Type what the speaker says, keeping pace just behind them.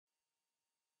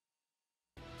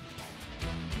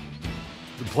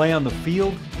The play on the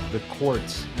field, the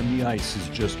courts, and the ice is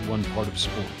just one part of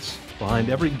sports. Behind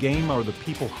every game are the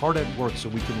people hard at work so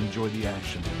we can enjoy the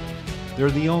action. They're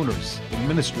the owners,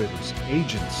 administrators,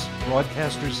 agents,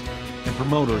 broadcasters, and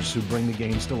promoters who bring the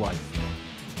games to life.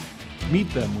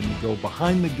 Meet them when you go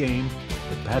behind the game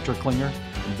with Patrick Klinger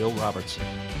and Bill Robertson.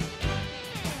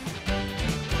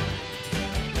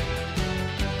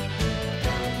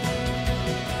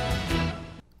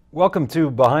 Welcome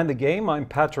to Behind the Game. I'm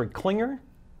Patrick Klinger,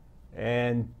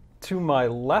 and to my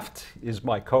left is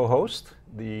my co-host,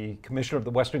 the Commissioner of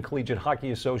the Western Collegiate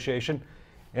Hockey Association,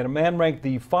 and a man ranked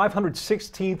the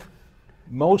 516th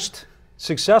most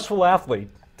successful athlete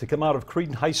to come out of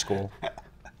Cretin High School,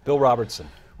 Bill Robertson.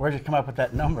 Where'd you come up with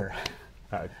that number?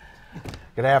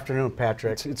 Good afternoon,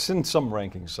 Patrick. It's in some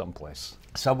rankings someplace.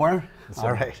 Somewhere?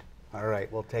 All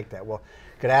right, we'll take that. Well,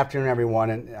 good afternoon, everyone.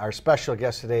 And our special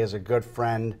guest today is a good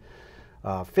friend,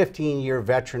 15-year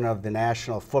veteran of the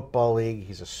National Football League.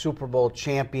 He's a Super Bowl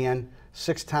champion,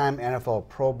 6-time NFL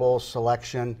Pro Bowl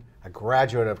selection, a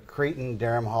graduate of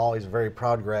Cretin-Derham Hall. He's a very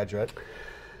proud graduate.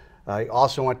 He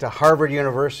also went to Harvard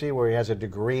University, where he has a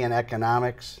degree in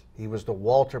economics. He was the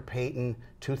Walter Payton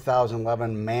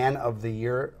 2011 Man of the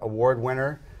Year award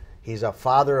winner. He's a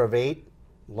father of 8,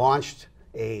 launched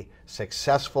a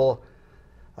successful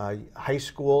high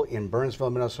school in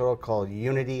Burnsville, Minnesota called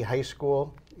Unity High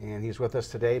School, and he's with us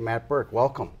today. Matt Birk,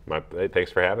 welcome.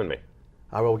 Thanks for having me.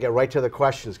 I will get right to the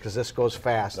questions because this goes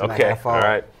fast. Okay, all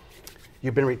right.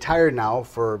 You've been retired now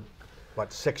for,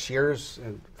 what, 6 years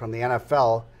from the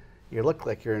NFL. You look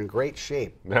like you're in great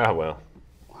shape. Yeah, well.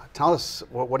 Tell us,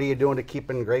 what are you doing to keep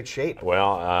in great shape?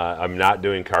 Well, I'm not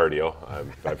doing cardio.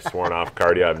 I've sworn off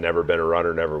cardio. I've never been a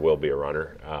runner, never will be a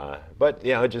runner. But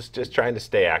you know, just trying to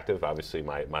stay active. Obviously,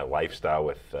 my lifestyle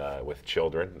with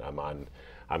children.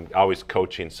 I'm always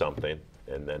coaching something,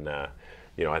 and then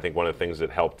you know, I think one of the things that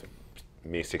helped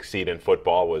me succeed in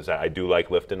football was I do like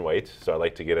lifting weights, so I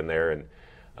like to get in there, and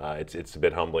it's a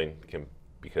bit humbling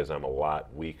because I'm a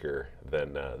lot weaker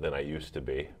than I used to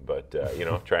be. But you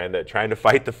know, trying to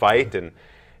fight the fight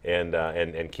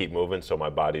and keep moving so my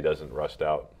body doesn't rust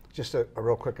out. Just a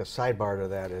real quick sidebar to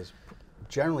that is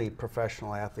generally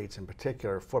professional athletes, in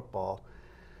particular football,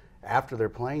 after their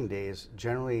playing days,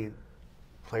 generally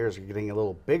players are getting a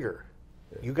little bigger.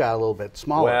 You got a little bit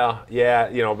smaller. Well, yeah,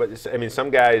 you know, but I mean, some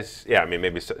guys, yeah, I mean,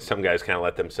 maybe some guys kind of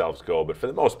let themselves go, but for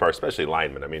the most part, especially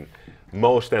linemen, I mean,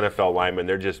 most NFL linemen,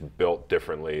 they're just built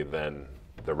differently than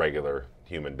the regular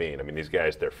human being. I mean, these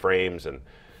guys, their frames, and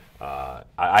I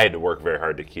had to work very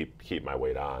hard to keep my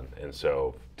weight on, and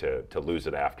so to lose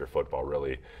it after football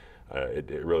really,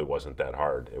 it really wasn't that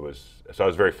hard. So I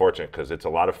was very fortunate because it's a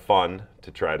lot of fun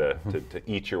to try to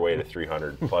eat your way to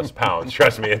 300 plus pounds.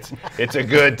 Trust me, it's a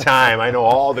good time. I know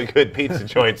all the good pizza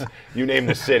joints. You name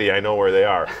the city, I know where they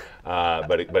are.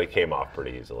 But it came off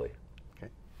pretty easily.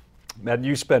 Matt,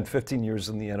 you spent 15 years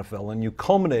in the NFL, and you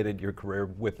culminated your career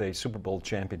with a Super Bowl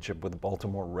championship with the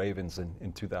Baltimore Ravens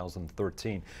in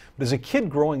 2013. But as a kid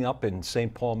growing up in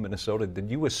St. Paul, Minnesota,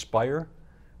 did you aspire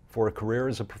for a career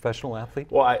as a professional athlete?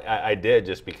 Well, I did,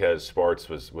 just because sports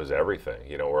was everything.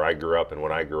 You know, where I grew up, and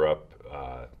when I grew up,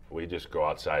 we just go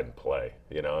outside and play.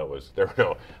 You know, I was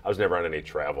never on any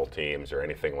travel teams or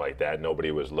anything like that.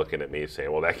 Nobody was looking at me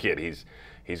saying, well, that kid, he's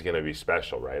going to be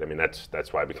special, right? I mean,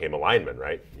 that's why I became a lineman,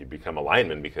 right? You become a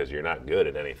lineman because you're not good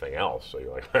at anything else. So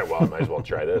you're like, well, I might as well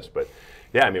try this. But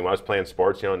yeah, I mean, when I was playing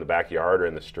sports, you know, in the backyard or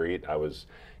in the street, I was,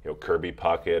 you know, Kirby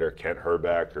Puckett or Kent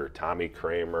Herbeck or Tommy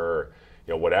Kramer, or,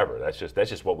 you know, whatever. That's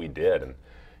just what we did. And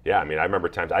yeah, I mean, I remember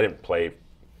times I didn't play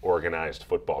organized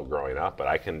football growing up, but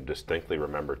I can distinctly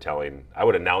remember I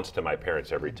would announce to my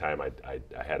parents every time I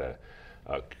had a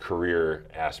career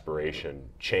aspiration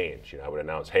change. You know, I would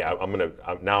announce, hey, I'm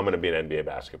gonna be an NBA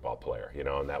basketball player, you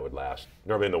know, and that would last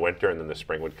normally in the winter, and then the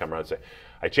spring would come around and say,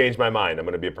 I changed my mind, I'm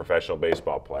gonna be a professional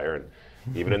baseball player. And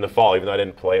even in the fall, even though I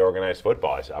didn't play organized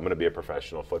football, I said, I'm gonna be a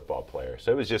professional football player.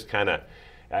 So it was just kind of,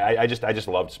 I just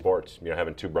loved sports. You know,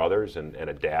 having 2 brothers and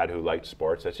a dad who liked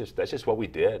sports, that's just what we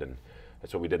did. And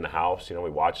that's what we did in the house. You know,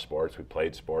 we watched sports, we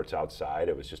played sports outside.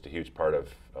 It was just a huge part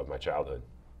of my childhood.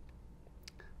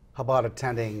 How about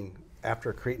attending,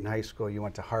 after Cretin High School, you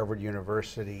went to Harvard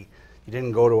University. You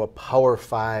didn't go to a Power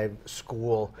 5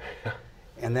 school,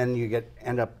 and then you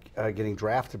end up getting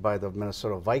drafted by the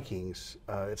Minnesota Vikings.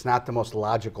 It's not the most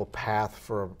logical path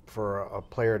for a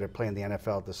player to play in the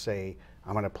NFL to say,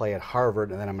 I'm going to play at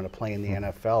Harvard and then I'm going to play in the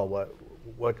NFL.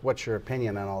 What's your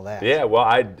opinion on all that? Yeah, well,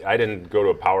 I didn't go to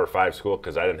a Power 5 school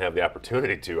because I didn't have the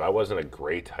opportunity to. I wasn't a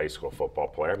great high school football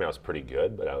player. I mean, I was pretty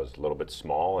good, but I was a little bit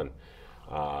small, and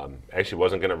Actually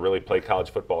wasn't going to really play college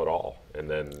football at all. And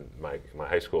then my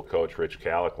high school coach, Rich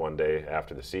Kallick, one day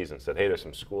after the season said, hey, there's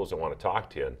some schools that want to talk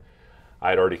to you. And I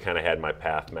had already kind of had my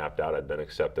path mapped out. I'd been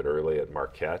accepted early at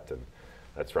Marquette, and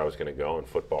that's where I was going to go, and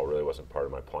football really wasn't part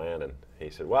of my plan. And he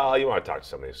said, well, you want to talk to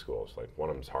some of these schools. Like, one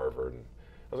of them's Harvard. And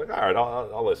I was like, all right,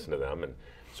 I'll listen to them. And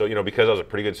so, because I was a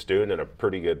pretty good student and a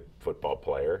pretty good football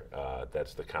player,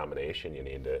 that's the combination you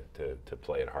need to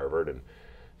play at Harvard. And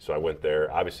so I went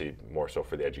there, obviously more so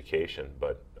for the education,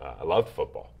 but I loved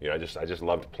football. I just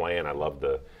loved playing. I loved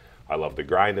the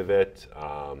grind of it.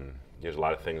 There's a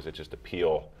lot of things that just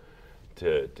appeal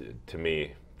to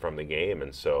me from the game,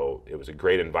 and so it was a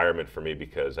great environment for me,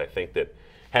 because I think that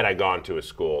had I gone to a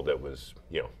school that was,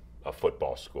 a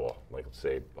football school, like let's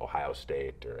say Ohio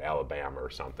State or Alabama or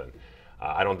something,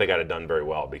 I don't think I'd have done very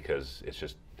well, because it's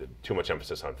just too much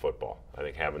emphasis on football. I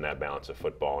think having that balance of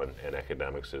football and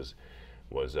academics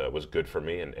was good for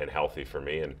me and healthy for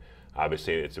me, and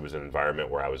obviously it was an environment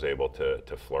where I was able to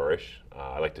flourish.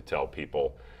 I like to tell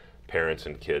people, parents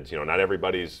and kids, not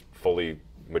everybody's fully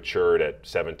matured at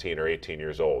 17 or 18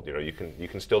 years old. You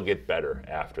can still get better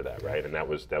after that, right? And that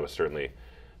was certainly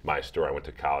my story. I went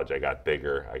to college, I got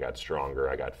bigger, I got stronger,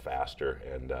 I got faster,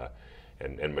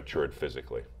 and matured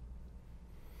physically.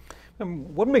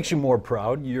 What makes you more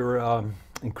proud? Your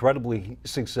incredibly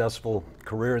successful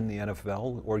career in the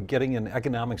NFL, or getting an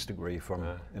economics degree from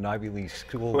an Ivy League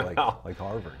school like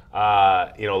Harvard?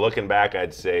 Looking back,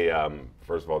 I'd say,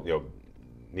 first of all,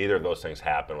 neither of those things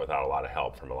happen without a lot of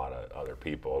help from a lot of other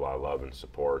people, a lot of love and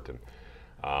support. And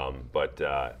but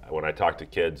when I talk to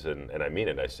kids, and I mean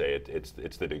it, I say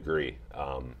it's the degree.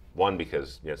 One,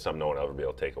 because it's something no one will ever be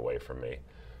able to take away from me.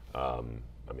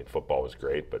 Football was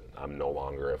great, but I'm no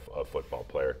longer a football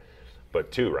player.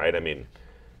 But two, right?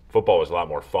 Football was a lot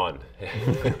more fun.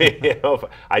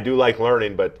 I do like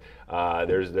learning, but I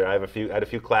had a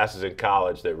few classes in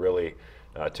college that really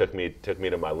took me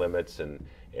to my limits, and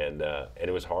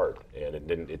it was hard, and it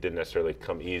didn't necessarily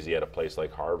come easy at a place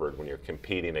like Harvard when you're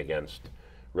competing against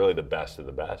really the best of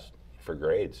the best for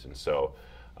grades. And so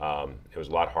it was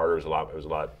a lot harder. It was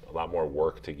a lot more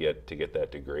work to get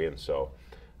that degree, and so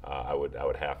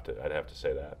I'd have to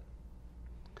say that.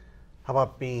 How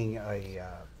about being a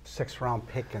sixth-round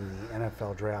pick in the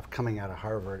NFL draft, coming out of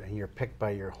Harvard, and you're picked by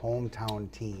your hometown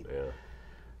team? Yeah.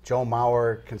 Joe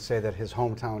Mauer can say that his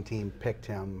hometown team picked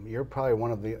him. You're probably one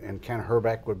of the, and Ken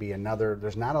Herbeck would be another.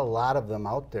 There's not a lot of them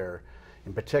out there,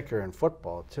 in particular in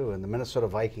football, too. And the Minnesota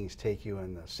Vikings take you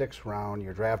in the sixth round.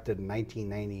 You're drafted in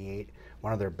 1998,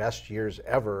 one of their best years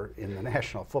ever in the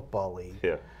National Football League.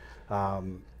 Yeah.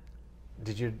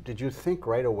 Did you think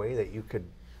right away that you could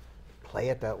play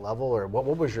at that level, or what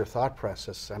was your thought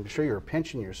process? I'm sure you were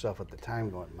pinching yourself at the time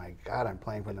going, my God, I'm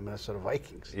playing for the Minnesota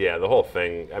Vikings. Yeah, the whole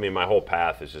thing, my whole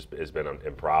path has been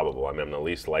improbable. I'm the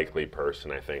least likely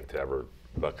person, I think, to ever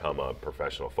become a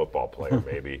professional football player,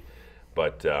 maybe.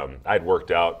 But I'd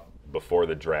worked out before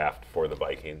the draft for the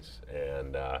Vikings,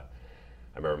 and I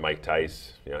remember Mike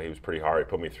Tice, he was pretty hard. He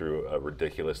put me through a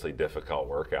ridiculously difficult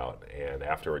workout, and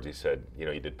afterwards he said, you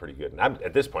did pretty good. And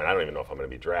at this point, I don't even know if I'm going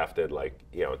to be drafted.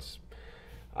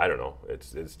 I don't know.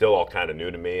 It's still all kind of new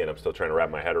to me, and I'm still trying to wrap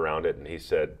my head around it. And he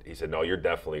said, no, you're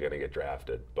definitely going to get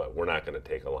drafted, but we're not going to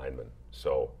take a lineman.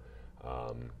 So,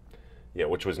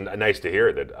 which was nice to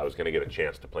hear, that I was going to get a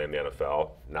chance to play in the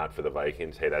NFL, not for the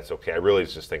Vikings. Hey, that's okay. I really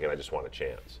was just thinking I just want a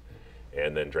chance.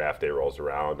 And then draft day rolls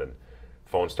around, and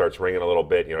phone starts ringing a little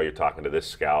bit. You're talking to this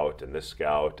scout, and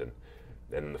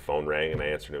then the phone rang, and I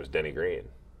answered, and it was Denny Green.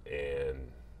 And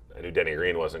I knew Denny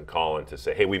Green wasn't calling to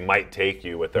say, hey, we might take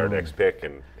you with our next pick.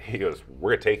 And he goes,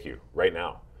 we're going to take you right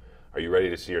now. Are you ready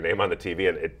to see your name on the TV?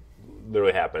 And it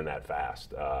literally happened that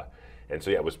fast. And so,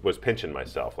 yeah, was pinching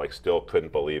myself, still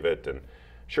couldn't believe it. And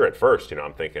sure, at first,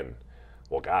 I'm thinking,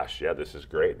 well, gosh, yeah, this is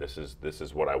great. This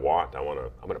is what I want. I'm going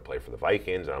to play for the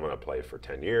Vikings, and I'm going to play for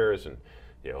 10 years and,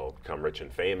 become rich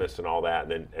and famous and all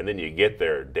that. And then you get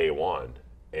there day one,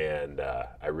 and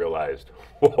I realized,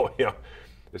 whoa,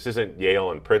 this isn't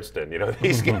Yale and Princeton.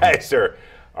 These guys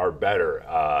are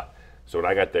better. So when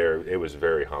I got there, it was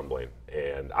very humbling,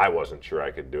 and I wasn't sure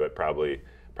I could do it. Probably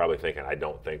thinking, I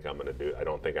don't think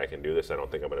I can do this. I don't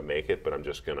think I'm going to make it. But I'm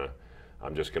just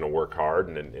gonna work hard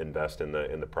and invest in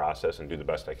the process and do the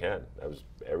best I can. That was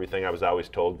everything I was always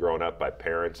told growing up by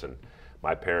parents, and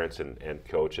my parents and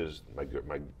coaches, my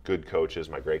good coaches,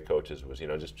 my great coaches, was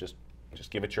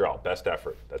just give it your all, best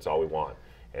effort. That's all we want.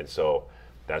 And so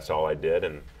that's all I did,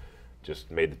 and just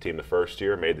made the team the first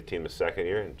year, made the team the second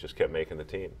year, and just kept making the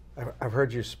team. I've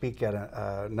heard you speak at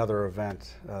another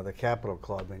event, the Capitol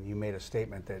Club, and you made a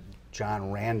statement that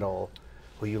John Randall,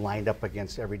 who you lined up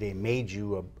against every day made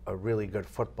you a really good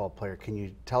football player. Can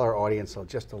you tell our audience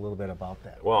just a little bit about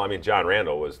that? Well, I mean, John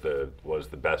Randall was the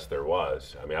best there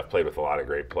was. I mean, I've played with a lot of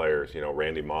great players. You know,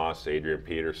 Randy Moss, Adrian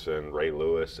Peterson, Ray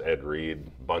Lewis, Ed Reed,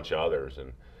 a bunch of others,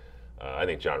 and I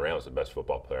think John Randall's the best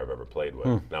football player I've ever played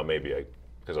with. Now, maybe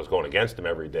because I was going against him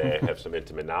every day, I have some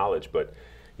intimate knowledge, but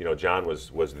you know, John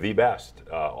was the best,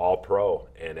 all pro,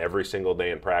 and every single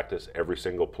day in practice, every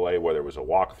single play, whether it was a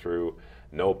walkthrough,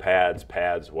 no pads,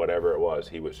 whatever it was,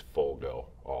 he was full go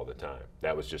all the time.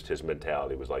 That was just his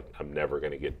mentality. It was like, I'm never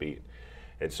going to get beat.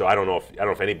 And so I don't know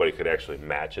if anybody could actually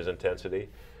match his intensity.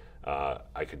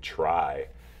 I could try,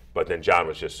 but then John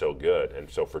was just so good. And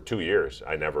so for 2 years,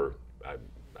 I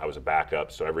was a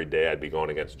backup. So every day I'd be going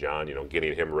against John, you know,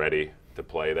 getting him ready to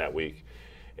play that week.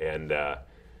 And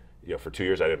you know, for 2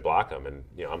 years I didn't block him. And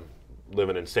you know, I'm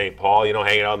living in St. Paul, you know,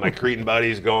 hanging out with my Cretan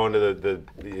buddies, going to the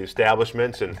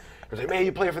establishments, and I was like, man,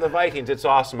 you play for the Vikings, it's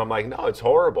awesome. I'm like, no, it's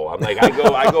horrible. I'm like,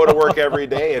 I go to work every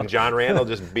day, and John Randall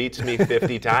just beats me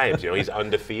 50 times. You know, he's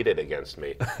undefeated against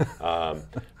me.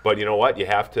 But you know what? You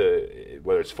have to,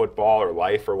 whether it's football or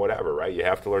life or whatever, right? You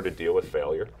have to learn to deal with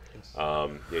failure. You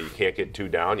know, you can't get too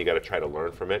down. You got to try to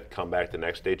learn from it. Come back the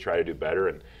next day, try to do better.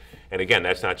 And again,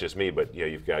 that's not just me, but you know,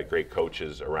 you've got great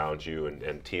coaches around you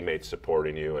and teammates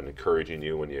supporting you and encouraging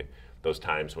you those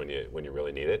times when you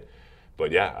really need it. But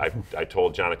yeah, I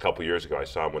told John a couple years ago, I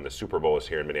saw him when the Super Bowl was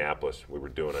here in Minneapolis. We were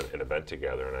doing an event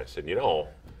together, and I said, you know,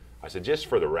 just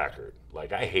for the record,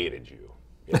 like, I hated you,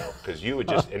 you know, because you would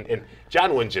just, and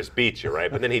John wouldn't just beat you, right?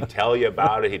 But then he'd tell you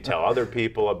about it, he'd tell other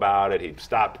people about it, he'd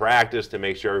stop practice to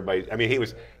make sure everybody, I mean, he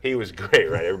was great,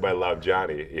 right? Everybody loved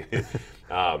Johnny.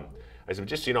 I said,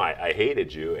 just, you know, I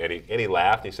hated you, and he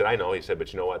laughed, and he said, I know. He said,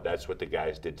 but you know what, that's what the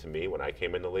guys did to me when I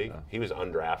came in the league. He was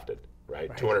undrafted. Right?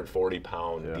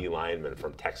 240-pound D lineman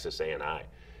from Texas A&I.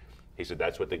 He said,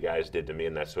 that's what the guys did to me,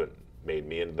 and that's what made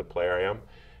me into the player I am.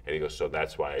 And he goes, so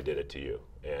that's why I did it to you.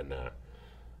 And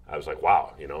I was like,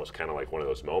 wow, you know, it's kind of like one of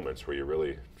those moments where you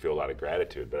really feel a lot of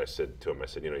gratitude. But I said to him,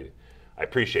 you know, I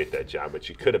appreciate that, John, but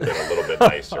you could have been a little bit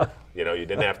nicer. You know, you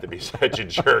didn't have to be such a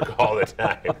jerk all the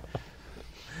time.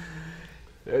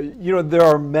 You know, there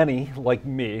are many, like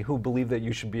me, who believe that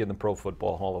you should be in the Pro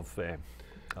Football Hall of Fame.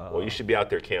 Well, you should be out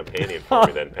there campaigning for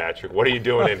me then, Patrick. What are you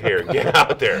doing in here? Get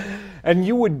out there. And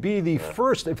you would be the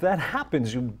first, if that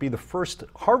happens, you would be the first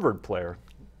Harvard player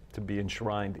to be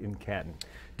enshrined in Canton.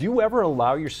 Do you ever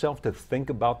allow yourself to think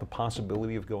about the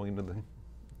possibility of going into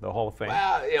the Hall of Fame?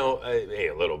 Well, you know, hey,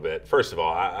 a little bit. First of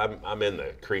all, I'm in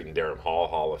the Cretan-Durham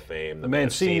Hall of Fame, the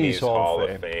Mancini's Hall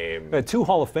of Fame. 2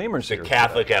 Hall of Famers the here.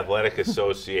 Catholic Athletic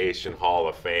Association Hall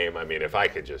of Fame. I mean, if I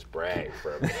could just brag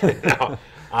for a minute now.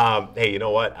 Hey, you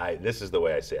know what? This is the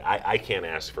way I say it. I can't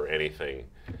ask for anything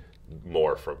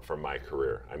more from my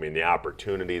career. I mean, the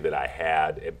opportunity that I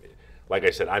had, like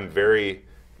I said, I'm very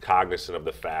cognizant of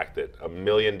the fact that a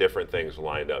million different things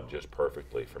lined up just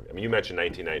perfectly for me. I mean, you mentioned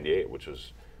 1998, which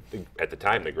was, at the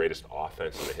time, the greatest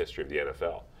offense in the history of the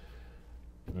NFL.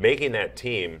 Making that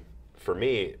team, for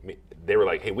me, they were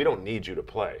like, hey, we don't need you to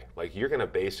play. Like, you're going to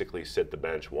basically sit the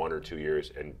bench 1 or 2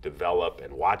 years and develop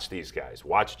and watch these guys.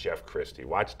 Watch Jeff Christie,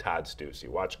 watch Todd Stussy,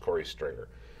 watch Corey Stringer,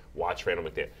 watch Randall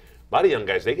McNair. A lot of young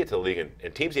guys, they get to the league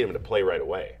and teams need them to play right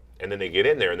away. And then they get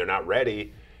in there and they're not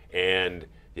ready, and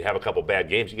you have a couple bad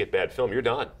games, you get bad film, you're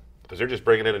done. Because they're just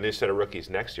bringing in a new set of rookies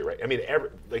next year, right? I mean,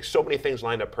 like, so many things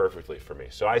lined up perfectly for me.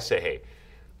 So I say, hey,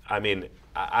 I mean,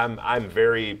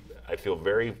 I feel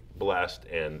very blessed,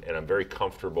 and I'm very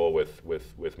comfortable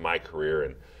with my career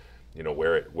and, you know,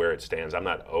 where it stands. I'm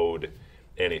not owed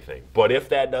anything. But if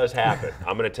that does happen,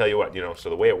 I'm going to tell you what, you know, so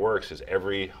the way it works is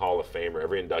every Hall of Famer,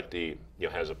 every inductee, you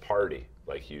know, has a party.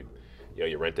 Like you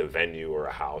rent a venue or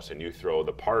a house and you throw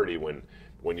the party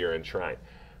when you're enshrined.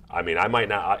 I mean, I might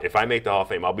not, if I make the Hall of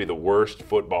Fame, I'll be the worst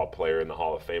football player in the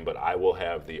Hall of Fame, but I will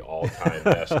have the all-time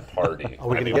best party. Are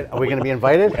we going to be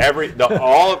invited?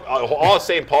 All of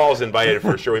St. Paul's invited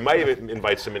for sure. We might even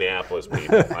invite some Minneapolis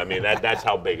people. I mean, that's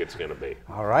how big it's going to be.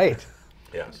 All right.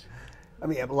 Yes. I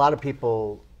mean, a lot of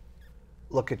people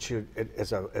look at you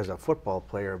as a football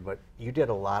player, but you did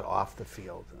a lot off the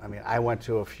field. I mean, I went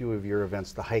to a few of your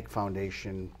events, the Hike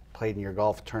Foundation, played in your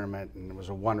golf tournament, and it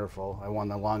was wonderful. I won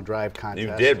the long drive contest.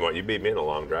 You did one. You beat me in a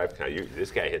long drive contest.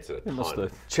 This guy hits it a ton.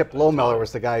 Chip Lohmiller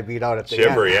was the guy I beat out at the end.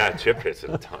 Chipper, yeah, Chip hits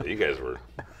it a ton. You guys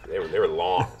they were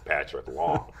long, Patrick,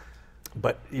 long.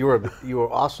 But you were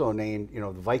also named, you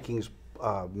know, the Vikings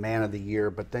Man of the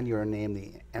Year, but then you were named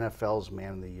the NFL's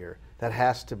Man of the Year. That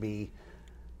has to be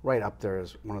right up there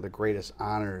as one of the greatest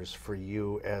honors for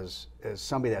you as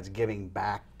somebody that's giving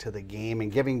back to the game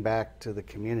and giving back to the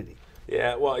community.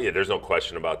 Yeah, well, yeah, there's no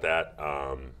question about that.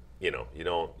 you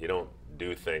don't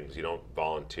do things, you don't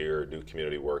volunteer, do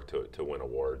community work to win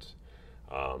awards.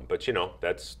 But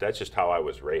that's just how I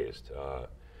was raised.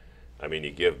 I mean,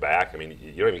 you give back. I mean,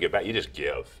 you don't even give back. You just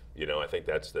give. I think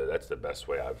that's the best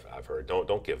way I've heard.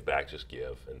 Don't give back. Just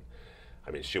give. And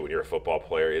I mean, shoot, when you're a football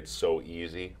player, it's so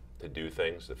easy to do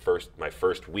things. My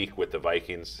first week with the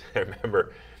Vikings, I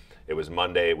remember it was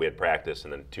Monday. We had practice,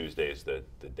 and then Tuesday's the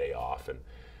day off. And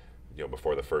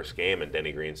before the first game, and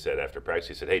Denny Green said after practice,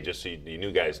 he said, "Hey, just so you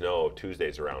new guys know,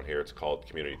 Tuesdays around here, it's called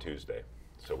Community Tuesday.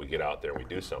 So we get out there and we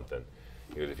do something.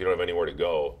 Because if you don't have anywhere to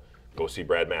go see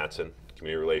Brad Mattson,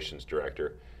 Community Relations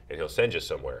Director, and he'll send you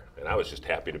somewhere." And I was just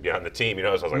happy to be on the team. So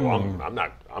I was like,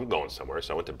 well, I'm going somewhere.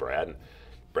 So I went to Brad, and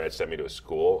Brad sent me to a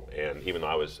school. And even though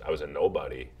I was a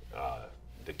nobody,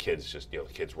 the kids the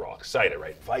kids were all excited,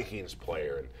 right? Vikings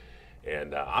player,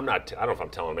 and I don't know if I'm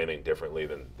telling them anything differently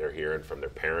than they're hearing from their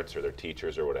parents or their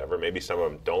teachers or whatever. Maybe some of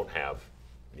them don't have,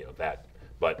 that,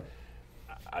 but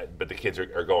the kids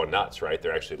are going nuts, right?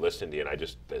 They're actually listening to you,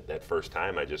 and that first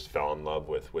time I just fell in love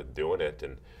with doing it.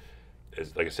 And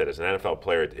like I said, as an NFL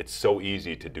player, it's so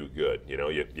easy to do good.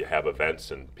 You have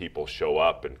events and people show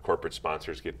up and corporate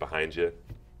sponsors get behind you.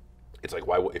 It's like,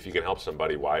 why, if you can help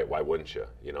somebody, why wouldn't you?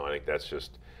 I think that's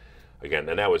just, again,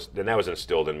 and that was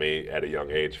instilled in me at a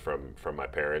young age from my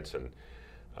parents. And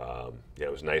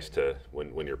it was nice to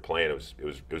when you're playing.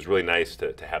 It was really nice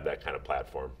to have that kind of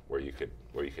platform where you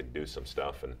could do some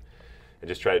stuff and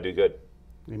just try to do good.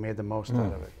 We made the most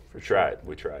out of it. For sure.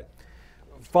 We tried.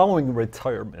 Following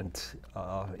retirement,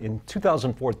 in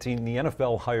 2014, the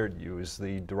NFL hired you as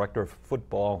the director of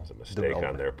football It's a mistake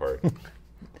on their part.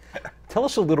 Tell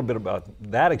us a little bit about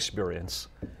that experience,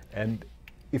 and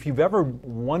if you've ever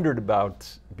wondered about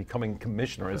becoming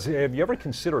commissioner. Have you ever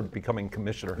considered becoming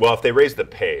commissioner? Well, if they raise the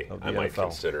pay, I might NFL.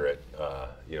 consider it.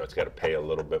 It's got to pay a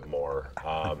little bit more.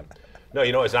 No,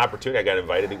 as an opportunity, I got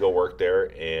invited to go work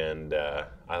there, and I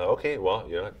thought, okay, well,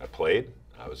 I played.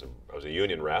 I was a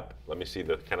union rep. Let me see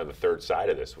the kind of the third side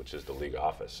of this, which is the league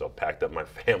office. So packed up my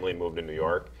family, moved to New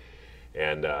York,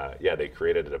 and they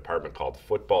created a department called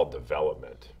football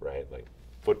development. Right, like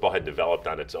football had developed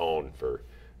on its own for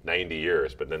 90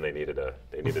 years, but then they needed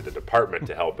a department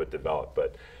to help it develop.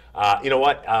 But you know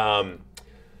what?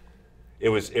 It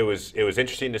was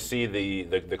interesting to see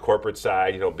the corporate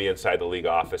side, be inside the league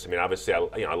office. I mean, obviously,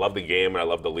 I love the game and I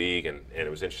love the league, and it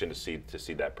was interesting to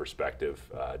see that perspective.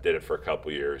 Did it for a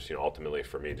couple years. Ultimately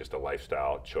for me, just a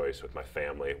lifestyle choice with my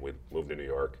family. We moved to New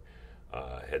York,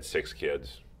 had 6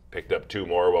 kids, picked up 2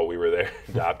 more while we were there,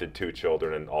 adopted 2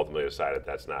 children, and ultimately decided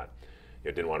that's not.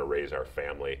 Didn't want to raise our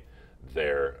family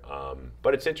there.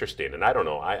 But it's interesting, and I don't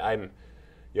know.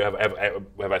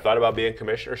 Have I thought about being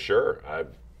commissioner? Sure. I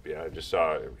just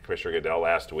saw Commissioner Goodell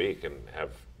last week, and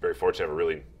very fortunate to have a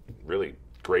really, really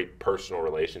great personal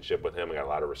relationship with him. I got a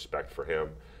lot of respect for him.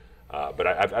 But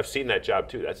I've seen that job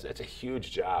too. That's a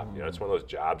huge job. It's one of those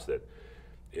jobs that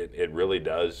it really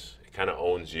does. It kind of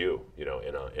owns you,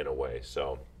 in a way.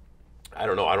 So I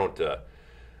don't know.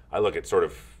 I look at sort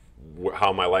of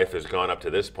how my life has gone up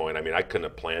to this point. I mean, I couldn't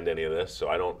have planned any of this, so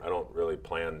I don't really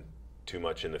plan too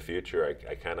much in the future.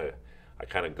 I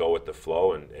kind of go with the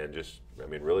flow and just,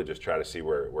 really just try to see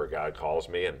where God calls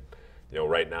me. And,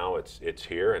 right now it's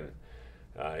here, and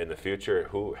in the future,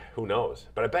 who knows?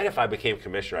 But I bet if I became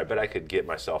commissioner, I bet I could get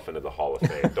myself into the Hall of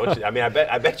Fame. Don't you? I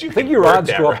bet you I think can your work odds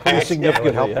that, go up pretty right?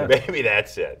 significantly. Yeah. Maybe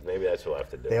that's it. Maybe that's what I'll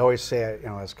have to do. They always say,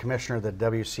 as commissioner of the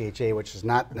WCHA, which is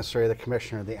not necessarily the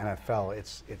commissioner of the NFL,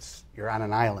 it's you're on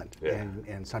an island, Yeah.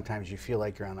 and sometimes you feel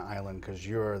like you're on an island because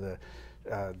you're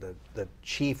the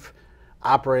chief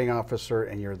operating officer,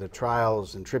 and you're the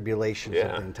trials and tribulations of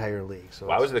the entire league. So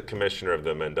I was the commissioner of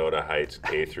the Mendota Heights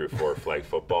K through 4 flag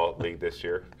football league this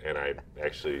year, and I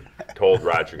actually told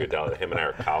Roger Goodell that him and I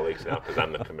are colleagues now because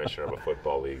I'm the commissioner of a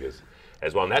football league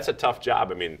as well. And that's a tough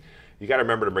job. You got to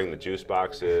remember to bring the juice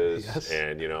boxes, yes.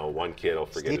 and one kid will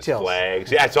forget his details.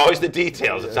 flags. Yeah, it's always the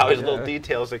details. It's always little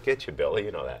details that get you, Billy.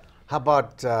 You know that. How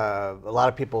about a lot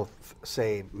of people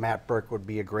say Matt Birk would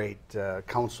be a great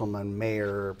councilman,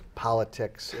 mayor,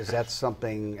 politics. Is that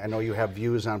something? I know you have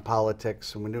views on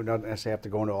politics, and we don't necessarily have to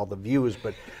go into all the views,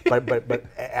 but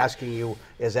asking you,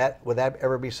 would that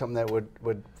ever be something that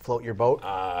would float your boat?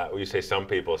 When you say some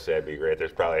people say it'd be great,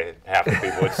 there's probably half the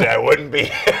people would say I wouldn't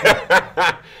be.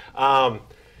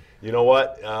 You know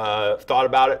what? Thought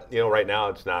about it. Right now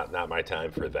it's not my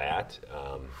time for that.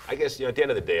 I guess at the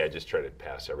end of the day, I just try to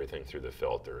pass everything through the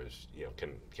filter. Is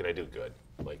can I do good?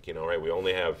 Right? We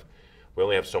only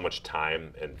have so much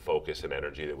time and focus and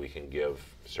energy that we can give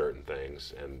certain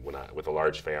things. And with a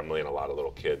large family and a lot of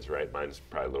little kids, right? Mine's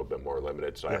probably a little bit more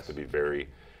limited, so I have to be very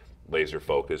laser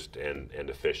focused and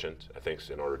efficient, I think,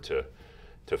 in order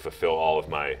to fulfill all of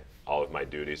my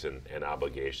duties and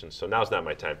obligations. So now's not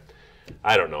my time.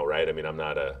 I don't know, right? I mean, I'm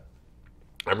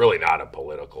really not a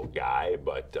political guy,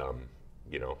 but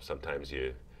you know, sometimes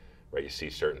you see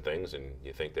certain things and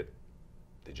you think that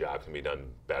the job can be done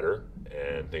better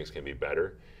and things can be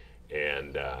better.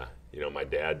 And you know, my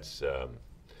dad's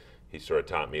he sort of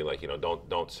taught me, like, you know,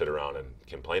 don't sit around and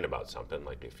complain about something.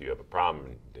 Like, if you have a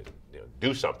problem, you know,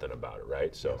 do something about it,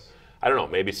 right? So yes. I don't know,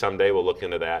 maybe someday we'll look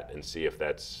into that and see if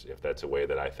that's a way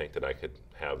that I think that I could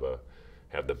have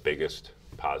the biggest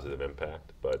positive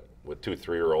impact. But with 2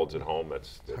 3-year-olds at home,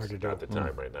 that's not the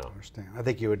time right now. I understand. I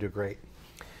think you would do great.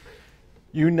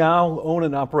 You now own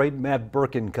and operate Matt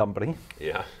Birk and Company.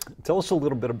 Yeah. Tell us a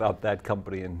little bit about that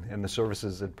company and the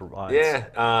services it provides.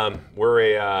 Yeah,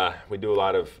 we do a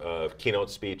lot of keynote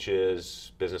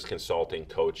speeches, business consulting,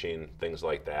 coaching, things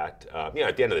like that. You know,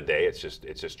 at the end of the day, it's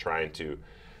just trying to.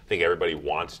 I think everybody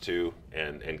wants to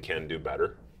and can do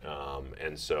better.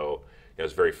 And so I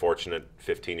was very fortunate.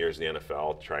 15 years in the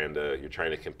NFL, you're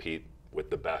trying to compete with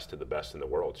the best of the best in the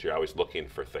world. So you're always looking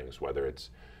for things, whether it's,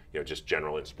 you know, just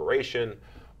general inspiration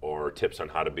or tips on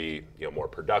how to be, you know, more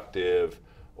productive,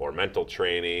 or mental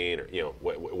training, or, you know,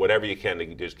 whatever you can to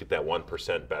just get that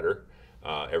 1% better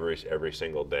every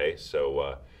single day.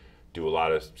 So do a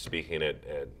lot of speaking at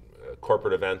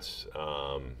corporate events,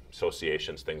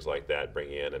 associations, things like that.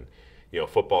 Bring you in, and you know,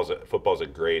 football's a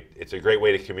great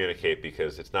way to communicate,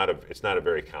 because it's not a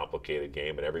very complicated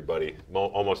game, and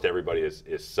almost everybody is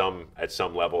at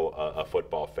some level a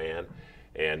football fan.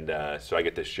 And so I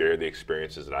get to share the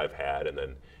experiences that I've had,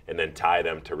 and then tie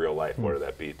them to real life, whether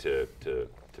that be to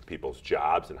people's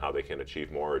jobs and how they can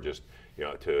achieve more, or just, you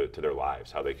know, to their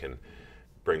lives, how they can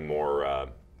bring more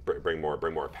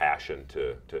passion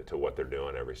to what they're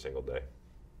doing every single day.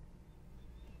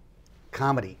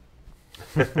 Comedy.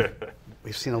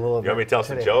 We've seen a little of it. You want me to tell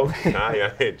some jokes? You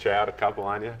want me to try out a couple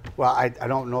on you? Well, I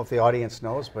don't know if the audience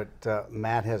knows, but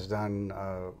Matt has done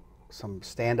some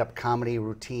stand-up comedy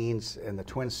routines in the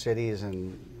Twin Cities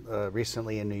and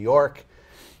recently in New York,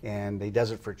 and he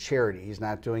does it for charity. He's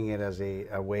not doing it as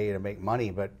a way to make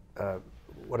money, but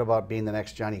what about being the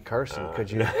next Johnny Carson?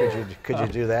 Could you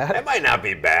do that? That might not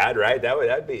be bad, right?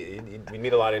 That'd be. We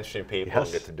meet a lot of interesting people, yes,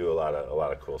 and get to do a lot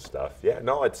of cool stuff. Yeah,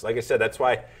 no, it's like I said. That's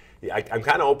why I'm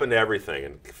kind of open to everything,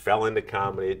 and fell into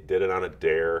comedy. Did it on a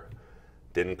dare.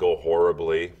 Didn't go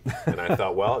horribly, and I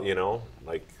thought, well, you know,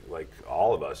 like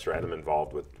all of us, right? I'm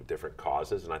involved with different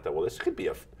causes, and I thought, well, this could be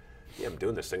I'm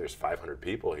doing this thing. There's 500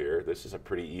 people here. This is a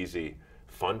pretty easy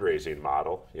fundraising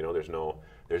model. You know, there's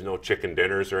no chicken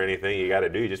dinners or anything you got to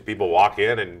do. You just people walk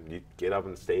in and you get up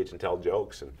on stage and tell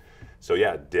jokes. And so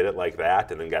yeah, did it like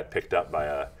that, and then got picked up by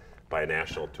a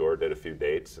national tour. Did a few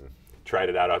dates and tried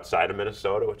it out outside of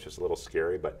Minnesota, which was a little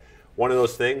scary, but one of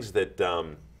those things that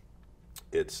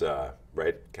it's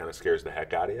right, kind of scares the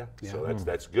heck out of you. Yeah. So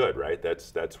that's good, right?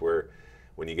 That's where,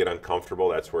 when you get uncomfortable,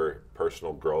 that's where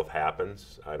personal growth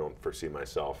happens. I don't foresee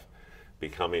myself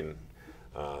becoming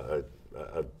a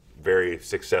very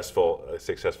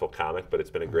successful comic, but it's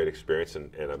been a great experience,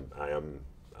 and I am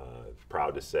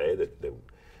proud to say that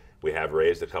we have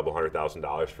raised a couple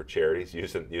 $100,000 for charities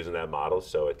using that model.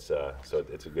 So it's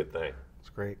a good thing. It's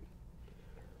great.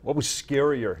 What was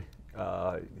scarier,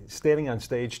 standing on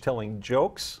stage telling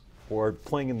jokes, or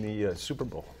playing in the Super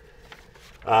Bowl?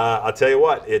 I'll tell you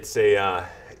what, it's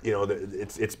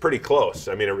it's pretty close.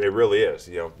 I mean, it really is.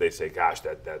 You know, they say, gosh,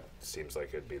 that seems like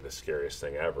it'd be the scariest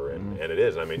thing ever, and it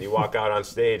is. I mean, you walk out on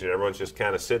stage and everyone's just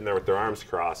kind of sitting there with their arms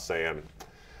crossed saying,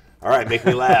 all right, make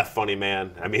me laugh, funny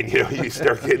man. I mean, you know, you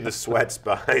start getting the sweats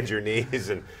behind your knees,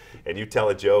 and you tell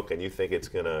a joke and you think it's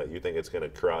gonna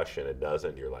crush, and it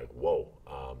doesn't. You're like, whoa,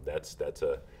 that's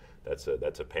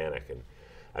a panic. And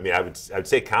I mean, I would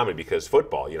say comedy, because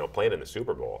football, you know, playing in the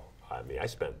Super Bowl, I mean, I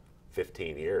spent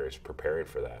 15 years preparing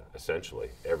for that, essentially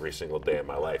every single day of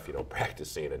my life, you know,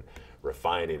 practicing and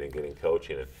refining and getting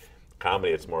coaching. And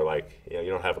comedy, it's more like, you know,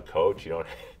 you don't have a coach, you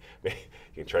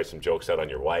can try some jokes out on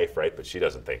your wife, right? But she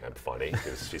doesn't think I'm funny,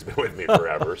 because she's been with me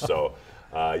forever. So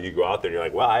you go out there and you're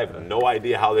like, well, I have no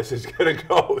idea how this is going to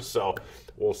go, so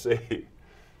we'll see.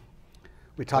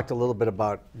 We talked a little bit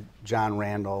about John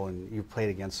Randall, and you played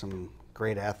against some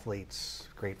great athletes,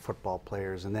 great football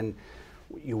players, and then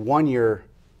you won your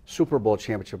Super Bowl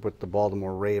championship with the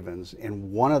Baltimore Ravens.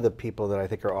 And one of the people that I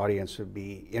think our audience would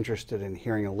be interested in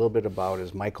hearing a little bit about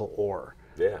is Michael Orr.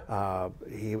 Yeah.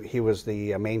 He was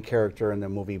the main character in the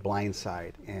movie Blind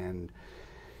Side, and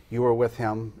you were with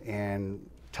him. And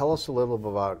tell us a little bit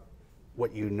about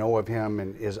what you know of him,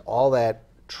 and is all that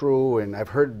true, and I've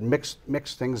heard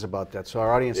mixed things about that. So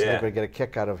our audience is going to get a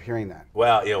kick out of hearing that.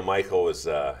 Well, Michael was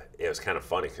it was kind of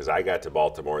funny because I got to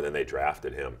Baltimore and then they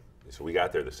drafted him. So we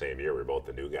got there the same year. We were both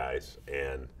the new guys,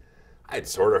 and I'd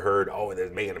sort of heard, oh, they're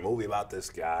making a movie about this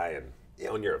guy,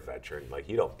 and when you're a veteran, like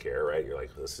you don't care, right? You're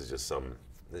like, this is just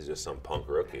some punk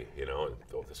rookie, and oh,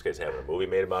 this guy's having a movie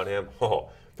made about him. Oh,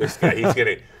 this guy, he's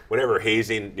gonna whatever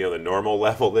hazing, the normal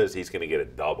level is, he's gonna get a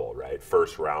double, right?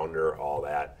 First rounder, all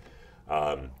that.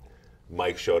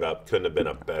 Mike showed up, couldn't have been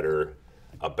a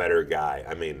better guy.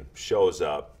 I mean, shows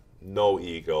up, no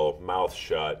ego, mouth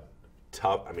shut,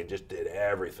 tough. I mean, just did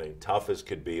everything, tough as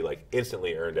could be. Like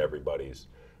instantly earned everybody's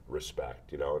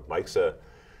respect. Mike's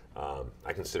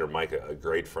I consider Mike a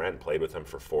great friend. Played with him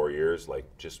for 4 years. Like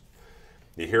just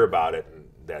you hear about it, and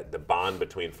that the bond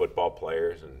between football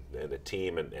players and the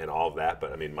team and all of that.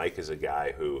 But I mean, Mike is a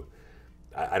guy who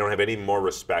I don't have any more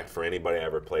respect for anybody I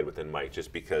ever played with than Mike,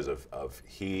 just because of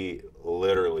he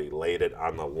literally laid it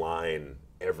on the line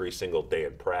every single day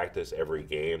in practice, every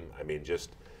game. I mean, just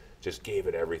gave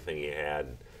it everything he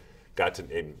had. Got to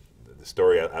the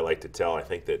story I like to tell. I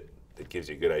think that gives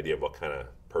you a good idea of what kind of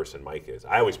person Mike is.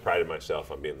 I always prided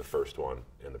myself on being the first one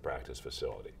in the practice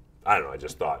facility. I don't know. I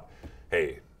just thought,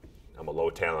 hey, I'm a low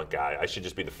talent guy. I should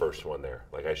just be the first one there.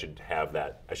 Like I should have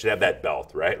that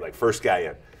belt, right? Like first guy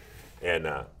in.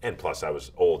 And plus I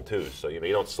was old too, so you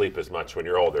don't sleep as much when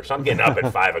you're older. So I'm getting up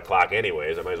at 5 o'clock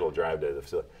anyways. I might as well drive to the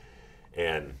facility.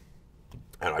 And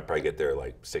I don't know, I'd probably get there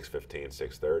like 6:15,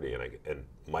 6:30, and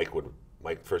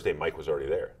Mike first day Mike was already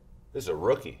there. This is a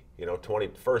rookie,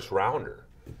 21st rounder.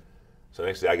 So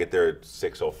next day I get there at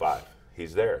 6:05.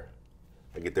 He's there.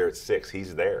 I get there at 6.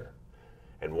 He's there.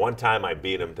 And one time I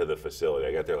beat him to the facility.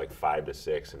 I got there like 5 to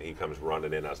 6, and he comes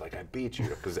running in. I was like, I beat you.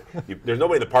 Because there's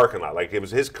nobody in the parking lot. Like, it was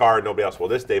his car, nobody else. Well,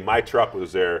 this day, my truck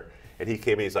was there, and he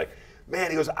came in. He's like, man,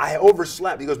 he goes, I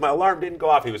overslept. He goes, my alarm didn't go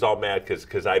off. He was all mad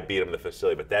because I beat him in the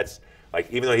facility. But that's,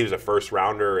 like, even though he was a first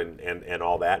rounder and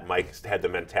all that, Mike had the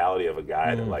mentality of a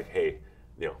guy that, like, hey,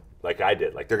 like I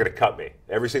did. Like, they're going to cut me.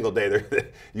 Every single day,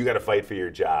 you got to fight for your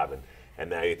job.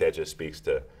 And I think that just speaks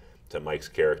to Mike's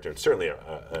character, and certainly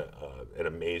an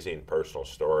amazing personal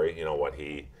story.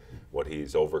 What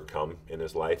he's overcome in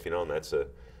his life. And that's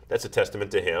a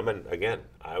testament to him. And again,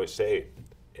 I always say,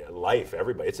 life,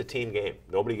 everybody, it's a team game.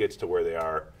 Nobody gets to where they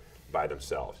are by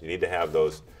themselves. You need to have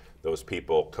those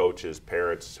people, coaches,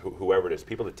 parents, whoever it is,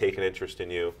 people that take an interest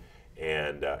in you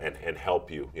and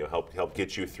help you. Help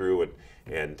get you through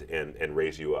and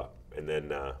raise you up. And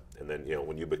then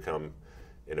when you become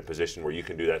in a position where you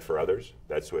can do that for others,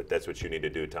 that's what you need to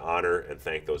do to honor and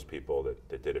thank those people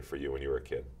that did it for you when you were a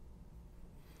kid.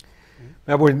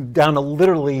 Now we're down to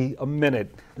literally a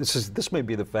minute. This may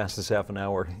be the fastest half an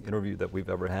hour interview that we've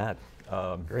ever had.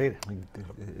 Great. I'm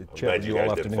glad you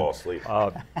guys didn't fall asleep.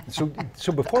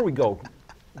 So before we go,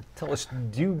 tell us,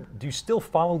 do you still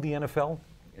follow the NFL,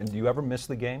 and do you ever miss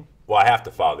the game? Well, I have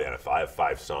to follow the NFL. I have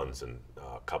 5 sons, and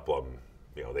a couple of them,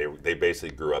 they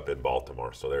basically grew up in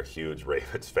Baltimore, so they're huge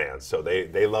Ravens fans. So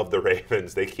they love the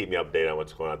Ravens. They keep me updated on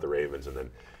what's going on with the Ravens, and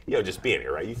then just being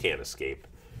here, right? You can't escape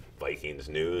Vikings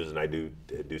news, and I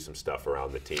do some stuff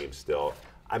around the team still.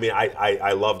 I mean,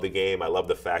 I love the game. I love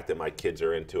the fact that my kids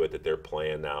are into it, that they're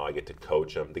playing now. I get to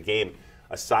coach them. The game,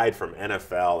 aside from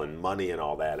NFL and money and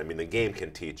all that, I mean, the game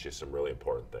can teach you some really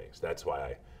important things. That's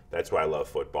why I love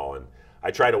football, and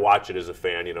I try to watch it as a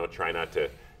fan. Try not to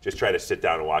just try to sit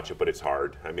down and watch it, but it's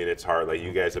hard. I mean, it's hard. Like,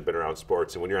 you guys have been around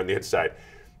sports, and when you're on the inside,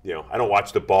 I don't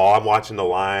watch the ball. I'm watching the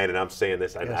line, and I'm saying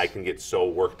this, and I can get so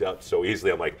worked up so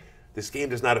easily. I'm like, this game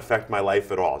does not affect my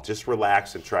life at all. Just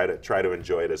relax and try to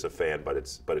enjoy it as a fan, but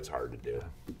it's hard to do.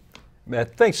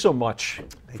 Matt, thanks so much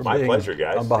for my being pleasure,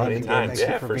 guys. Behind Anytime. the Game.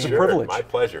 Yeah, for It's sure. a privilege. My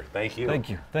pleasure. Thank you. Thank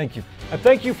you. And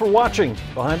thank you for watching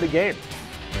Behind the Game.